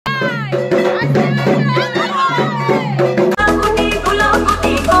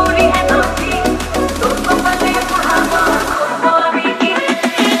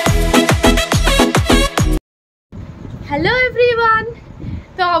Hello everyone,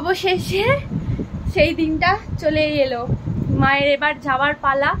 তো অবশেষে সেই দিনটা চলে এলো। মায়ের এবার যাওয়ার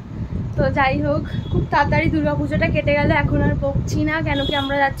পালা। তো যাই হোক, খুব তাড়াতাড়ি দুর্গাপুজোটা কেটে গেল। এখন আর বকছি না, কেন কি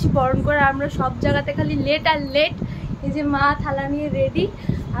আমরা যাচ্ছি বরণ করে। আমরা সব জায়গাতে খালি লেট আর লেট। এই যে মা থালা নিয়ে রেডি,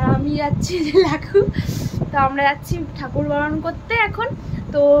 আর আমি যাচ্ছি যে লাখু। তো আমরা যাচ্ছি ঠাকুর বরণ করতে এখন।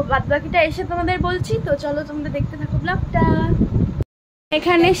 তো বাদবাকিটা এসে তোমাদের বলছি। তো চলো তোমাদের দেখতে থাকো ব্লগটা।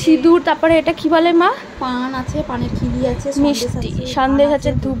 এখানে সিঁদুর, তারপরে এটা কি বলে মা, পান আছে, পানের খিলি আছে, মিষ্টি সন্দেশ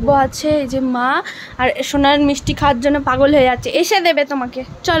আছে, দুব্ব আছে। এই যে মা আর সোনার মিষ্টি খাওয়ার জন্য পাগল হয়ে যাচ্ছে, এসে দেবে তোমাকে।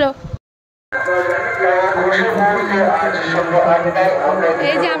 চলো,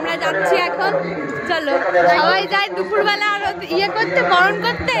 এই যে আমরা যাচ্ছি এখন। চলো, সবাই যায় দুপুরবেলা আর ইয়ে করতে, বরণ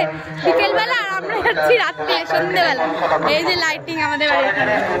করতে বিকেলবেলা, আর আমরা যাচ্ছি রাত্রে সন্ধ্যেবেলা। এই যে লাইটিং আমাদের বাড়ি।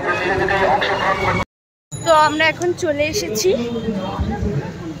 তো আমরা এখন চলে এসেছি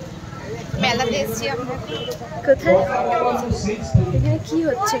মেলাতে। এসেছি আমরা। কোথায়? এখানে কি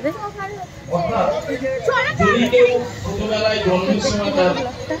হচ্ছে রে?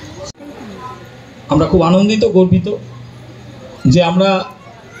 আমরা খুব আনন্দিত, গর্বিত যে আমরা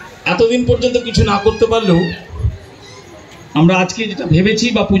এতদিন পর্যন্ত কিছু না করতে পারলেও আমরা আজকে যেটা ভেবেছি,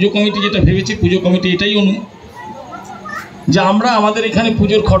 বা পুজো কমিটি যেটা ভেবেছি, পুজো কমিটি এটাই যে আমরা আমাদের এখানে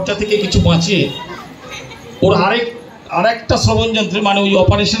পুজোর খরচা থেকে কিছু বাঁচিয়ে ওর আরেকটা শ্রবণ যন্ত্রে, মানে ওই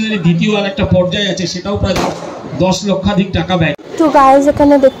অপারেশনের দ্বিতীয় আর একটা পর্যায়ে আছে, সেটাও প্রায় 10 লক্ষাধিক টাকা ব্যয়। তো গাইজ,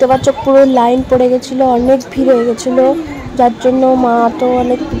 এখানে দেখতে পাচ্ছ পুরো লাইন পড়ে গেছিলো, অনেক ভিড় হয়ে গেছিলো, যার জন্য মা তো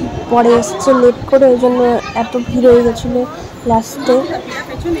অনেক পরে এসছে লেট করে, ওই জন্য এত ভিড় হয়ে গেছিলো। লাস্টে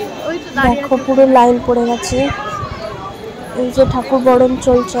দেখো পুরো লাইন পড়ে গেছে। এই যে ঠাকুর বরণ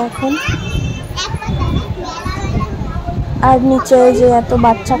চলছে এখন, আর নিচে যে এত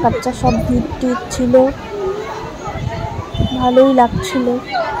বাচ্চা কাচ্চা সব ভিড় টিড় ছিল, ভালোই লাগছিল।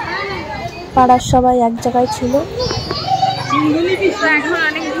 পাড়ার সবাই এক জায়গায় ছিল। এখন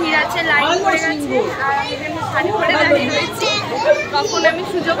অনেক ভিড় আছে, লাইন পড়ে গেছে, আর আমি এখানে শাড়ি পরে দাঁড়িয়ে রয়েছি। কখন আমি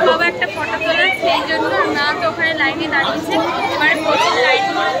সুযোগ পাবো একটা ফটো তোলার, সেই জন্য না তো ওখানে লাইনে দাঁড়িয়েছে। এবারে প্রচুর লাইন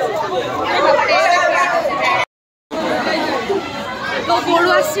তো গরু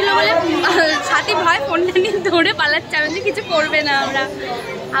আসছিল বলে সাথী ভয় ফোনটা নিয়ে ধরে পালাচ্ছে। আমি যে কিছু করবে না,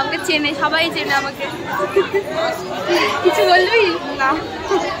 আমাকে চেনে, সবাই চেনে আমাকে। কিছু বলবি না?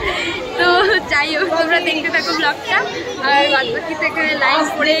 তো যাই হোক, তোমরা দেখতে থাকো ব্লগটা। আর বাদবাকিতে এখানে লাইন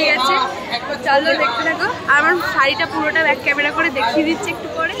পড়ে গেছে, চলো দেখতে থাকো। আর আমার শাড়িটা পুরোটা ব্যাক ক্যামেরা করে দেখিয়ে দিচ্ছে একটু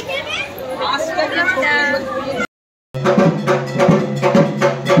পরে ব্লগটা।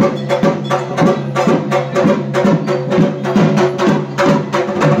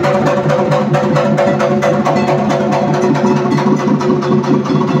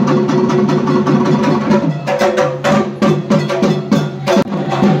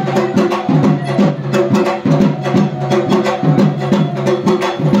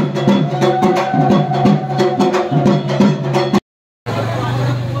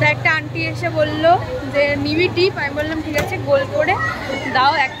 বললো যে নিবি টিপ, আমি বললাম ঠিক আছে, গোল করে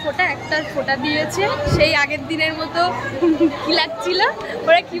দাও এক ফোঁটা। একটা ফোঁটা দিয়েছে, সেই আগের দিনের মতো কি লাগছিল,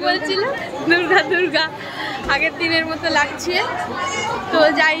 ওরা কি বলছিল, দুর্গা দুর্গা, আগের দিনের মতো লাগছে। তো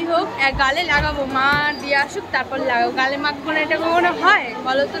যাই হোক, গালে লাগাবো, মা দিয়ে আসুক তারপর লাগাবো। গালে মাখবো না, এটা কখনো হয়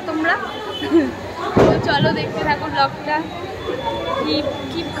বলো তো তোমরা? তো চলো দেখতে থাকো ব্লগটা।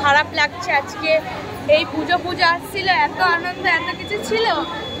 কি খারাপ লাগছে আজকে। এই পুজো আসছিল, এত আনন্দ, এত কিছু ছিল,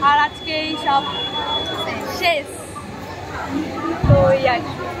 আর আজকে এই সব শেষ। তো এই আর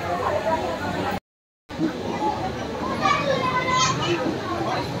কি।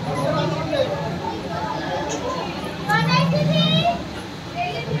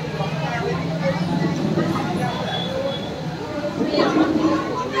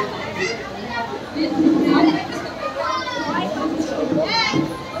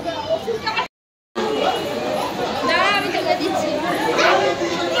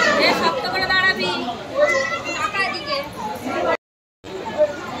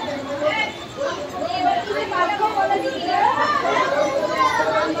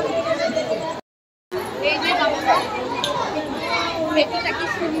 ভেতরটা কি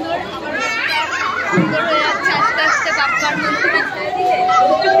সুন্দর, সুন্দর হয়ে যাচ্ছে আস্তে আস্তে বাপ্পার মধ্যে।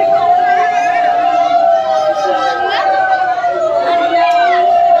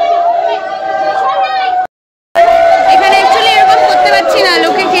 এখানে অ্যাকচুয়ালি এরকম করতে পারছি না,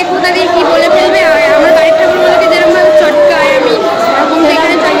 লোকে কে কোথা দিয়ে কি বলে ফেলবে। আমার বাড়ির ঠাকুরগুলোকে যেরকম ভাবে চটকায়, আমি এরকম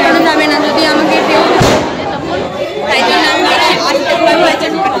এখানে চটকানো যাবে না, যদি আমাকে কেউ তখন, তাই জন্য আমি আস্তে করে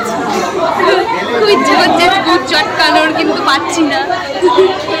চেষ্টা করছে দুধ চটকানোর, কিন্তু পাচ্ছি না।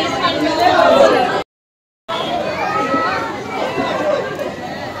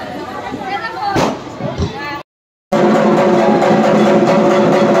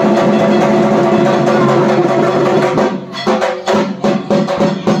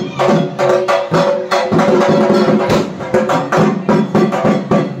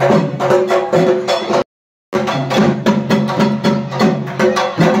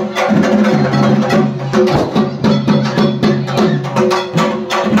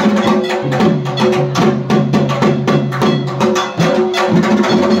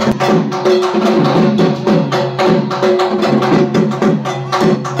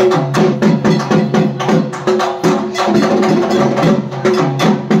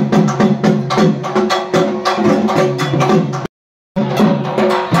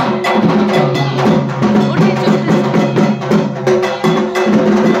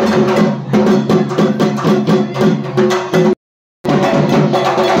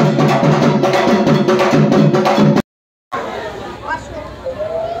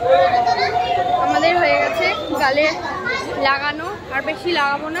 লাগানো আর বেশি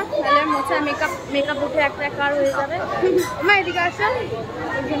লাগাবো না, তাহলে মোছা মেকআপ উঠে একটা কার হয়ে যাবে। মা এদিকে আসো,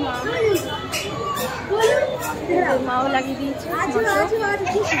 মাও লাগিয়ে দিয়েছে।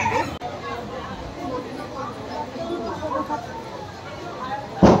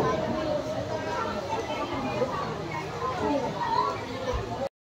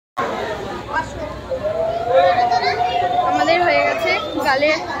 আমাদের হয়ে গেছে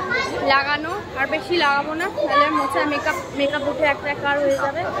গালে লাগানো আর বেশি লাগাবো না, তাহলে মোছা মেকআপ উঠে একটা কার হয়ে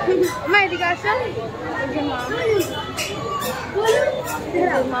যাবে। মা এদিকে আসো,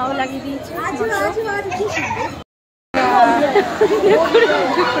 মাও লাগিয়ে দিয়েছে।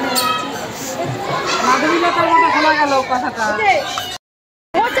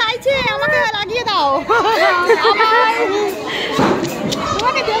 ও চাইছে আমাকে লাগিয়ে দাও,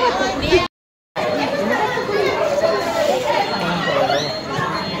 তোমাকে দেবো।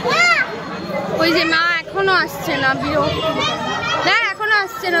 ওই যে মা এখনো আসছে না, বিরক্ত দেখ, এখনো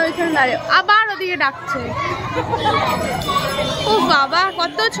আসছে না, ওইখানে দাঁড়িয়ে আবার ওদিকে ডাকছে। ও বাবা,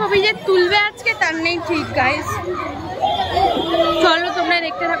 কত ছবি যে তুলবে আজকে তার নেই ঠিক। গাইস চলো তোমরা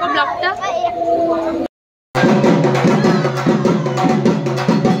দেখতে থাকো ব্লগটা।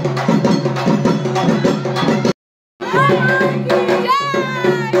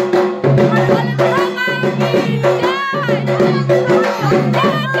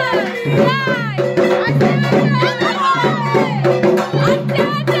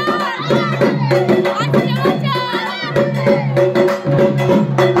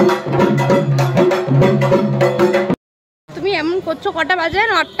 তুমি এমন করছো, কটা বাজে?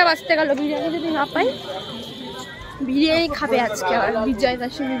 8টা বাজতে গেল। বিরিয়ানি যদি না পাই, বিরিয়ানি খাবে আজকে আর বিজয়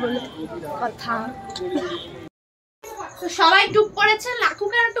দশমী বলে কথা। তো সবাই টুক করেছে, লাখু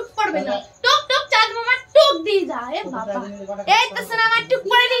কেন টুক করবে না? টুক টুক চাঁদ মামা টুক দিয়ে যায় বাবা। এই তো সোনা আমার টুক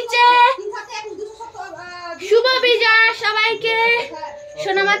করে দিয়েছে। শুভ বিজয় সবাইকে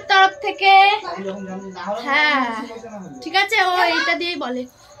সোনামার তরফ থেকে। হ্যাঁ ঠিক আছে, ও এইটা দিয়েই বলে।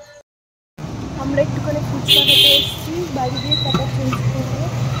 আমরা একটুখানি ফুচকা খেতে এসেছি, বাড়ি দিয়ে টাকা চেঞ্জ করবো।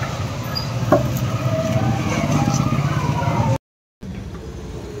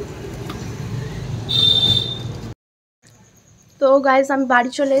 তো গাইজ আমি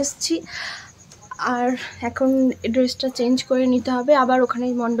বাড়ি চলে এসেছি, আর এখন ড্রেসটা চেঞ্জ করে নিতে হবে। আবার ওখানে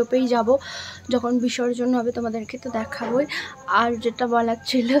মণ্ডপেই যাব, যখন বিসর্জন হবে তোমাদেরকে তো দেখাবোই। আর যেটা বলার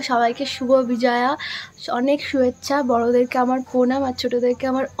ছিল, সবাইকে শুভ বিজয়া, অনেক শুভেচ্ছা। বড়োদেরকে আমার প্রণাম, আর ছোটোদেরকে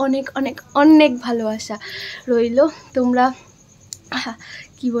আমার অনেক অনেক অনেক ভালোবাসা রইল। তোমরা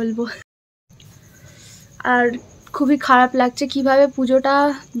কি বলবো, আর খুবই খারাপ লাগছে কিভাবে পুজোটা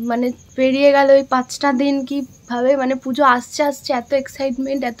মানে পেরিয়ে গেল। ওই 5টা দিন কিভাবে মানে পুজো আসছে এত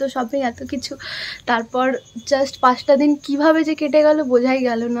এক্সাইটমেন্ট, এত শপিং, এত কিছু, তারপর জাস্ট 5টা দিন কিভাবে যে কেটে গেল বোঝাই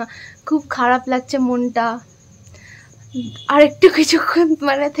গেল না। খুব খারাপ লাগছে মনটা। আর একটু কিছুক্ষণ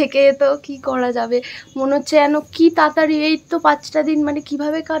মানে থেকে তো কি করা যাবে, মনে হচ্ছে যেন কি তাড়াতাড়ি, এই তো 5টা দিন মানে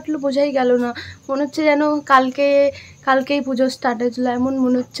কিভাবে কাটলো বোঝাই গেল না। মনে হচ্ছে যেন কালকেই পুজো স্টার্ট হয়েছিল, এমন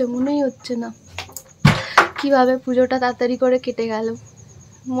মনে হচ্ছে, মনেই হচ্ছে না কিভাবে পুজোটা তাড়াতাড়ি করে কেটে গেল।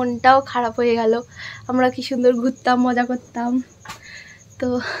 মনটাও খারাপ হয়ে গেল। আমরা কি সুন্দর ঘুরতাম, মজা করতাম। তো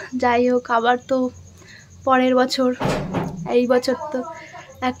যাই হোক, আবার তো পরের বছর, এই বছর তো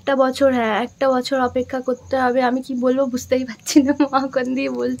একটা বছর, হ্যাঁ একটা বছর অপেক্ষা করতে হবে। আমি কি বলবো বুঝতেই পারছি না, মা কোন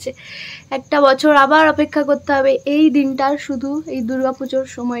দিয়ে বলছে একটা বছর আবার অপেক্ষা করতে হবে এই দিনটার, শুধু এই দুর্গাপুজোর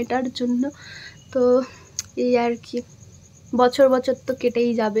সময়টার জন্য। তো এই আর কি, বছর বছর তো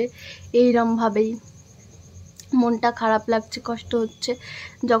কেটেই যাবে এইরমভাবেই। মনটা খারাপ লাগছে, কষ্ট হচ্ছে।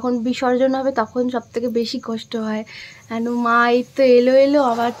 যখন বিসর্জন হবে তখন সব থেকে বেশি কষ্ট হয়। কেন মা এই তো এলো এলো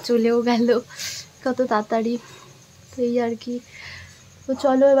আবার চলেও গেল কত তাড়াতাড়ি। তো এই আর কি। তো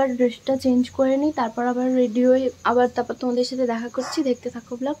চলো এবার ড্রেসটা চেঞ্জ করে নিই, তারপর আবার রেডি হয়ে আবার তারপর তোমাদের সাথে দেখা করছি। দেখতে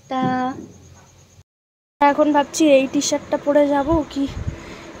থাকো ব্লগটা। এখন ভাবছি এই টি শার্টটা পরে যাব কি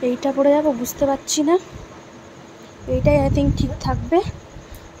এইটা পরে যাব, বুঝতে পারছি না। এইটাই আই থিঙ্ক ঠিক থাকবে,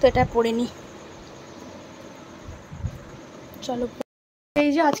 তো এটা পরে নিই। চলো। এই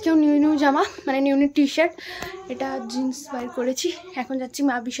যে আজকেও নিউ নিউ জামা, মানে নিউ নিউ টি শার্ট, এটা জিন্স বাইর করেছি। এখন যাচ্ছি,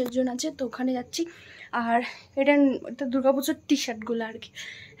 মা বিসর্জন আছে তো ওখানে যাচ্ছি। আর এটা দুর্গাপুজোর টি শার্টগুলো আর কি,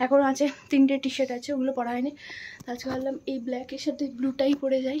 এখন আছে 3টে টি শার্ট আছে, ওগুলো পরা হয়নি। আজকে ভাবলাম এই ব্ল্যাকের সাথে ব্লুটাই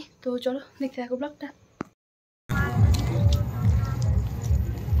পরে যাই। তো চলো দেখতে থাকো ব্লগটা।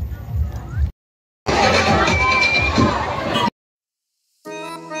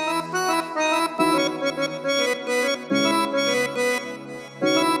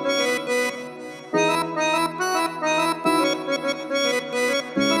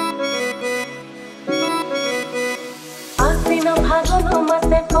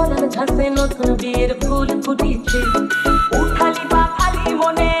 ঘাসে নতুন বিয়ের ফুল ফুটিছে, উঠালি পাখালি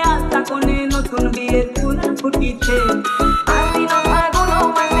মনে আশা কোণে নতুন বিয়ের ফুল ফুটিছে। আশ্বিন ফাগুন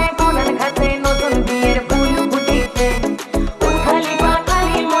মাসে কোণার ঘাসে নতুন বিয়ের ফুল ফুটিছে, উঠালি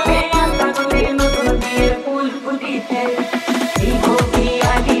পাখালি মনে আশা কোণে নতুন বিয়ের ফুল ফুটিছে। এই গো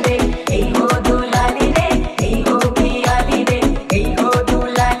পিয়ালি রে, এই গো দুলালি রে, এই গো পিয়ালি রে, এই গো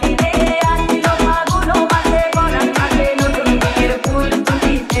দুলালি রে। আশ্বিন ফাগুন মাসে কোণার ঘাসে নতুন বিয়ের ফুল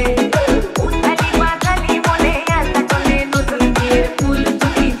ফুটিছে, উঠালি পাখালি মনে আশা কোণে নতুন বিয়ের ফুল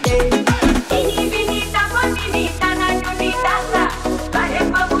ফুটিছে। ইনি বিনি টাকা বিনি টানা টুনি টাকা, সাহেব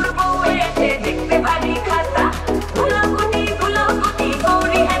বাবুর বউ এসে দেখতে ভারী খাতা। গুলোগুটি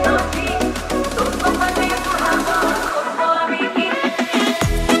গৌরী হেনসি, তোর কপালে পোড়াবো করবো আমি কি।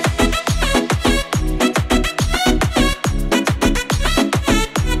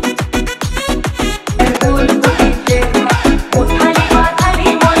 ফুল ফুটিছে, উঠালি পাখালি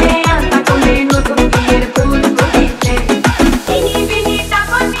মনে আশা কোণে নতুন বিয়ের ফুল ফুটিছে। ইনি বিনি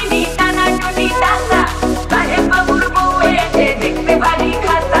টাকা বিনি টানা টুনি টাকা, সাহেব বাবুর বউ এসে দেখতে ভারী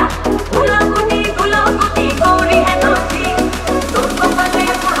খাতা। গুলোগুটি গৌরী হেনসি, তোর কপালে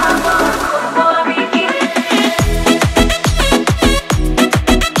পোড়াবো করবো আমি কি।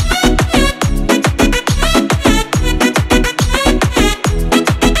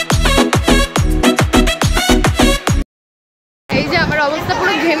 এই যে আমার অবস্থা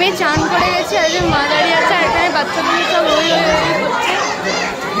পুরো ঘেমে চান করে গেছে। আর যে মা দাঁড়িয়ে আছে, আর এখানে বাচ্চাগুলো সব ওই করছে,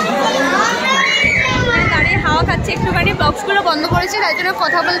 দাঁড়িয়ে হাওয়া খাচ্ছে। একটুখানি বক্সগুলো বন্ধ করেছে, তাই জন্য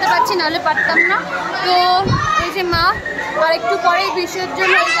কথা বলতে পারছি, নাহলে পারতাম না। তো এই যে মা, আর একটু পরেই বিসর্জন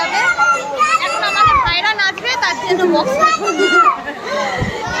হয়ে যাবে। এখন আমাদের ভাইরা নাচবে, তার জন্য বক্স।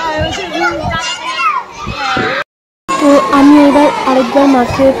 তো আমি এবার আরেকবার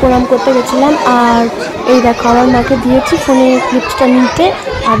মাকে প্রণাম করতে গেছিলাম, আর এই দেখো আমার মাকে দিয়েছি ফোনে ক্লিপসটা নিতে।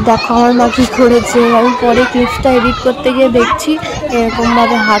 আর দেখো আমার মা কী করেছে, আমি পরে ক্লিপসটা এডিট করতে গিয়ে দেখছি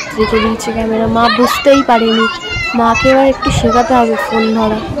এরকমভাবে হাত রেখে দিয়েছে ক্যামেরা। মা বুঝতেই পারেনি। মাকে এবার একটু শেখাতে হবে ফোন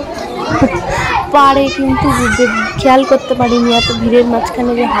ধরা। পারে কিন্তু খেয়াল করতে পারিনি, এত ভিড়ের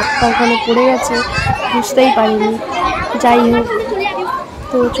মাঝখানে যে হাতটা ওখানে পড়ে গেছে বুঝতেই পারিনি। যাই হোক,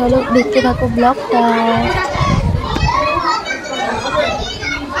 তো চলো দেখতে থাকো ব্লগটা।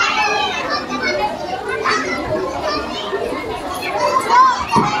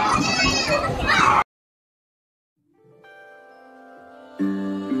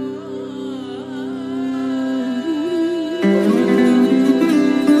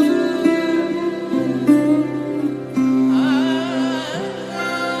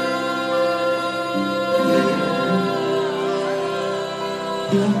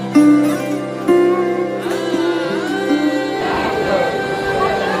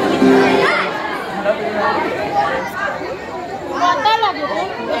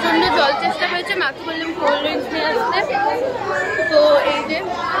 প্রচন্ড জল চেষ্টা করেছে, মাকে বললাম কোল্ড ড্রিঙ্কস নিয়ে আসতে। তো এই যে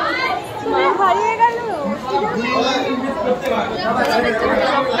মা হারিয়ে গেল।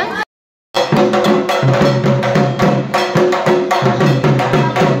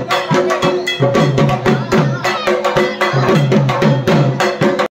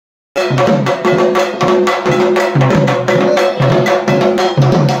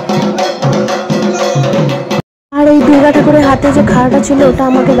 দুর্গা ঠাকুরের হাতে যে খাড়াটা ছিল ওটা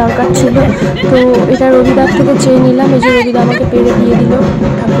আমাকে দরকার ছিল, তো এটা রবিদার থেকে চেয়ে নিলাম। এই যে রবিদা আমাকে পেরে দিয়ে দিল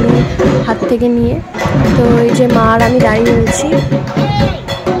ঠাকুরের হাত থেকে নিয়ে। তো এই যে মা আর আমি দাঁড়িয়ে রয়েছি।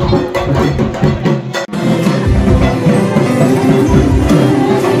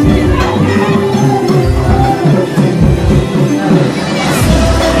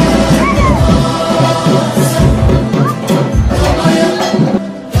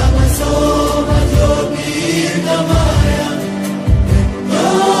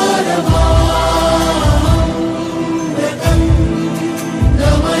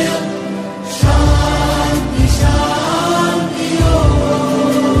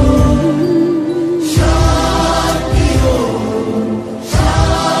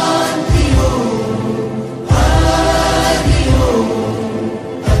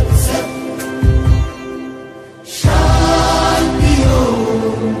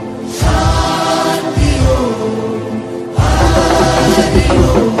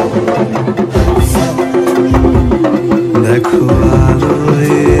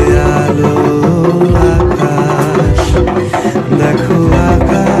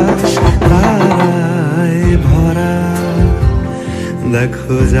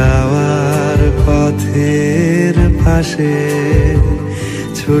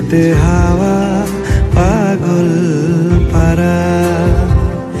 ছোটে হাওয়া পাগল পারা,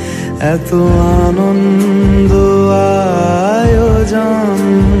 এত আনন্দ আয়োজন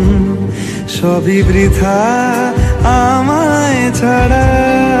সবই বৃথা আমায় ছাড়া।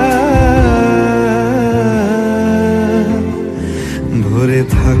 ভরে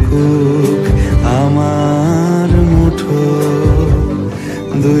থাকুক আমার মুঠো,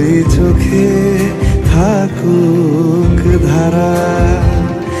 দুই চোখে থাকুক ধারা,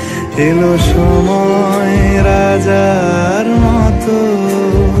 এলো সময় রাজার মতো,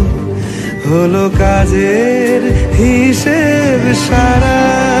 হলো কাজের হিসেব সারা।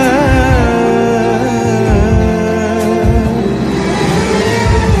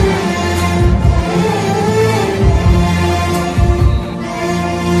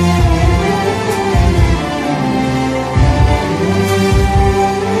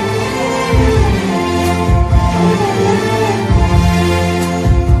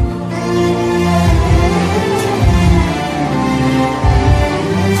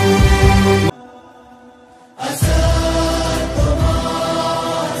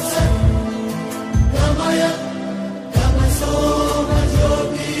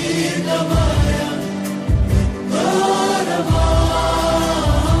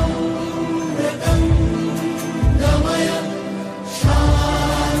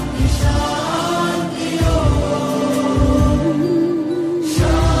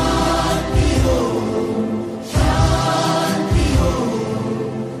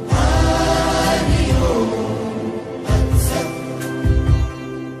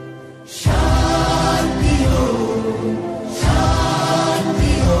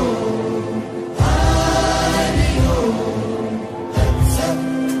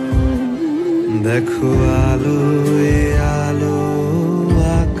 দেখো আলো এ আলো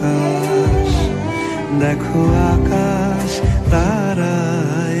আকাশ, দেখো আকাশ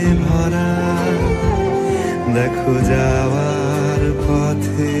তারায় ভরা, দেখো যাওয়ার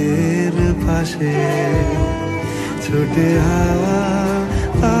পথের পাশে ছোটে হাওয়া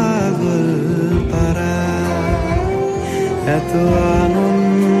পাগল পারা, এত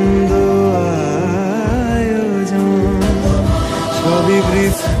আনন্দ আয়োজন সবই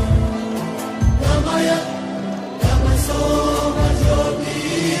বৃথা।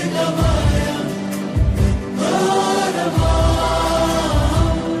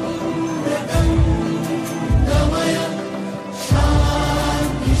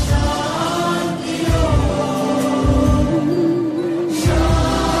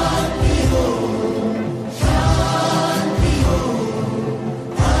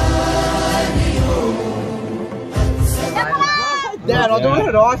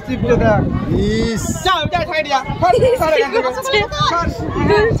 রস টিপতে দেখ, ইস যা ওটা খাই দিয়া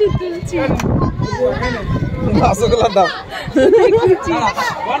রসগোল্লা দাও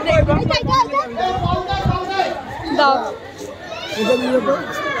দাও।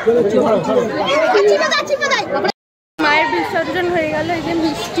 মায়ের বিসর্জন হয়ে গেল, এই যে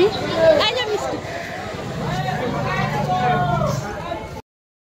মিষ্টি,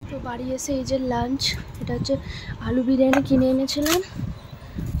 তো বাড়ি এসে এই যে লাঞ্চ, এটা হচ্ছে আলু বিরিয়ানি কিনে এনেছিলাম,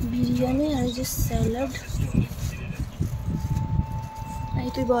 বিরিয়ানি আর এই যে স্যালাড। এই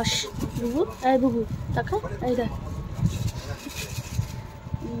তুই বস বুবু, এই বুবু টাকা, এই দেখ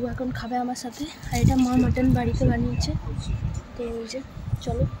বুবু এখন খাবে আমার সাথে। আর এটা মা মাটন বাড়িতে বানিয়েছে, তো এই যে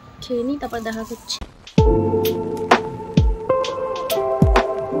চলো খেয়ে নিই, তারপর দেখা করছি।